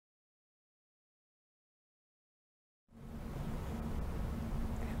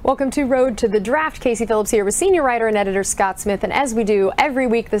Welcome to Road to the Draft. Casey Phillips here with senior writer and editor Scott Smith. And as we do every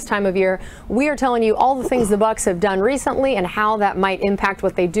week this time of year, we are telling you all the things the Bucs have done recently and how that might impact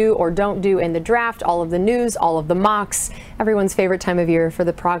what they do or don't do in the draft, all of the news, all of the mocks, everyone's favorite time of year for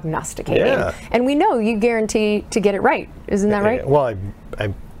the prognosticating. Yeah. And we know you guarantee to get it right. Isn't that right? Well,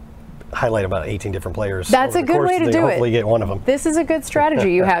 I highlight about 18 different players. That's a good way to do it. Hopefully get one of them. This is a good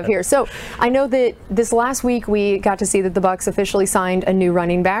strategy you have here. So I know that this last week we got to see that the Bucs officially signed a new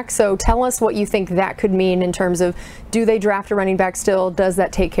running back. So tell us what you think that could mean in terms of, do they draft a running back still? Does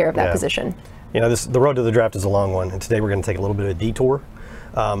that take care of that position? You know, the road to the draft is a long one, and today we're going to take a little bit of a detour.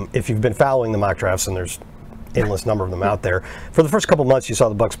 If you've been following the mock drafts, and there's endless number of them out there. For the first couple months, you saw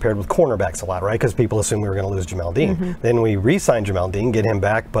the Bucs paired with cornerbacks a lot, right? Because people assumed we were going to lose Jamel Dean. Then we re-signed Jamel Dean, get him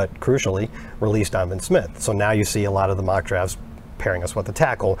back, but crucially, released Donovan Smith. So now you see a lot of the mock drafts pairing us with the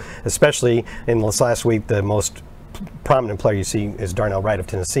tackle, especially in this last week. The most prominent player you see is Darnell Wright of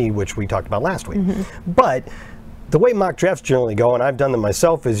Tennessee, which we talked about last week. But the way mock drafts generally go, and I've done them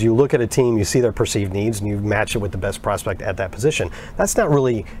myself, is you look at a team, you see their perceived needs, and you match it with the best prospect at that position. That's not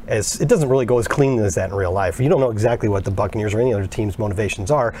really it doesn't really go as clean as that in real life. You don't know exactly what the Buccaneers or any other team's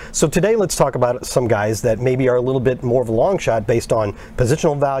motivations are. So today, let's talk about some guys that maybe are a little bit more of a long shot based on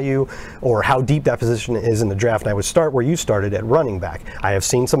positional value or how deep that position is in the draft. And I would start where you started, at running back. I have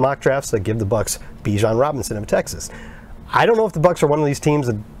seen some mock drafts that give the Bucs Bijan Robinson of Texas. I don't know if the Bucs are one of these teams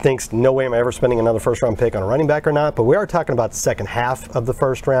that thinks, no way am I ever spending another first-round pick on a running back or not, but we are talking about the second half of the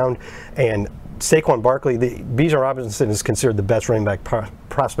first round. And Saquon Barkley, Bijan Robinson is considered the best running back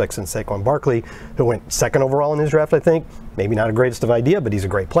prospect since Saquon Barkley, who went second overall in his draft, I think. Maybe not the greatest of idea, but he's a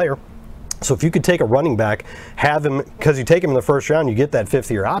great player. So if you could take a running back, have him, because you take him in the first round, you get that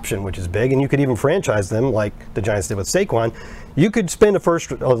fifth-year option, which is big, and you could even franchise them like the Giants did with Saquon. You could spend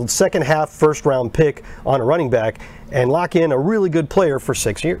a second-half first-round pick on a running back and lock in a really good player for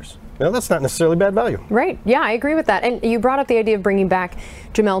 6 years. Now, that's not necessarily bad value. Right. Yeah, I agree with that. And you brought up the idea of bringing back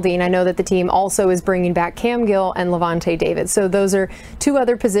Jamel Dean. I know that the team also is bringing back Cam Gill and Lavonte David. So those are two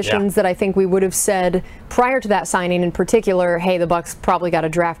other positions that I think we would have said prior to that signing in particular, hey, the Bucs probably got to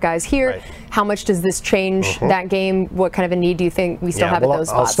draft guys here. Right. How much does this change that game? What kind of a need do you think we still have at those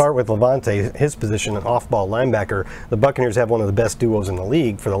spots? I'll start with Lavonte, his position, an off-ball linebacker. The Buccaneers have one of the best duos in the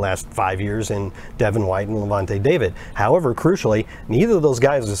league for the last 5 years in Devin White and Lavonte David. However, crucially, neither of those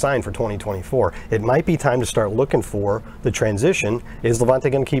guys are signed for 2024. It might be time to start looking for the transition. Is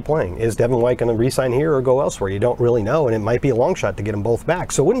Lavonte going to keep playing? Is Devin White going to re-sign here or go elsewhere? You don't really know, and it might be a long shot to get them both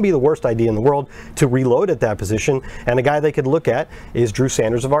back. So it wouldn't be the worst idea in the world to reload at that position. And a guy they could look at is Drew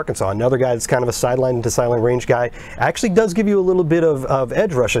Sanders of Arkansas, another guy that's kind of a sideline to sideline range guy. Actually does give you a little bit of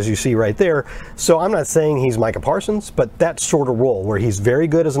edge rush, as you see right there. So I'm not saying he's Micah Parsons, but that sort of role where he's very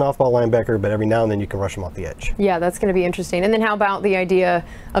good as an off-ball linebacker, but every now and then you can rush him off the edge. Yeah, that's going to be interesting. And then how about the idea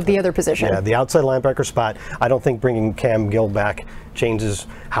of the other position? Yeah, the outside linebacker spot. I don't think bringing Cam Gill back changes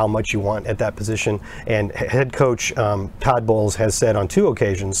how much you want at that position. And head coach Todd Bowles has said on 2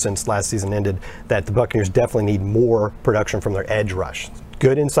 occasions since last season ended that the Buccaneers definitely need more production from their edge rush.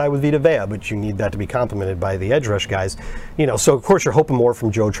 Good inside with Vita Vea, but you need that to be complemented by the edge rush guys. You know, so of course you're hoping more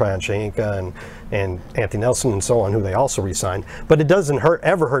from Joe Tryon-Shoyinka and Anthony Nelson and so on, who they also re-signed. But it doesn't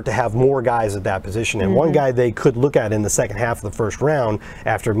ever hurt to have more guys at that position. And one guy they could look at in the second half of the first round,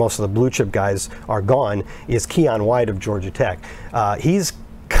 after most of the blue chip guys are gone, is Keon White of Georgia Tech. He's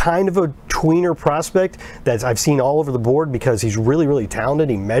kind of a tweener prospect that I've seen all over the board because he's really, really talented.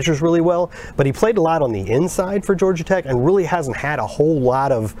 He measures really well, but he played a lot on the inside for Georgia Tech and really hasn't had a whole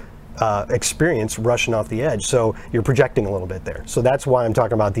lot of experience rushing off the edge. So you're projecting a little bit there. So that's why I'm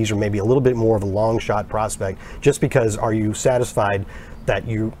talking about these are maybe a little bit more of a long shot prospect, just because are you satisfied that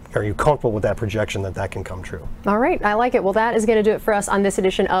are you comfortable with that projection that can come true? All right, I like it. Well, that is going to do it for us on this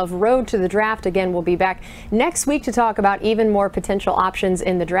edition of Road to the Draft. Again, we'll be back next week to talk about even more potential options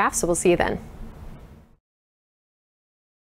in the draft, so we'll see you then.